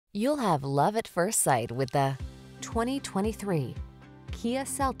You'll have love at first sight with the 2023 Kia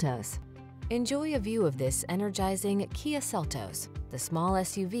Seltos. Enjoy a view of this energizing Kia Seltos, the small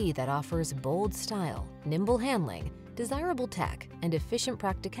SUV that offers bold style, nimble handling, desirable tech, and efficient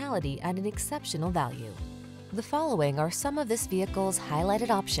practicality at an exceptional value. The following are some of this vehicle's highlighted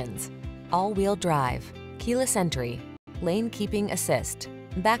options: all-wheel drive, keyless entry, lane keeping assist,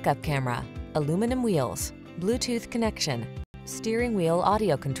 backup camera, aluminum wheels, Bluetooth connection, steering wheel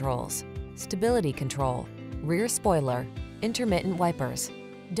audio controls, stability control, rear spoiler, intermittent wipers.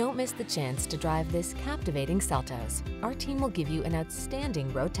 Don't miss the chance to drive this captivating Seltos. Our team will give you an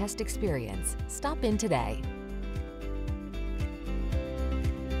outstanding road test experience. Stop in today.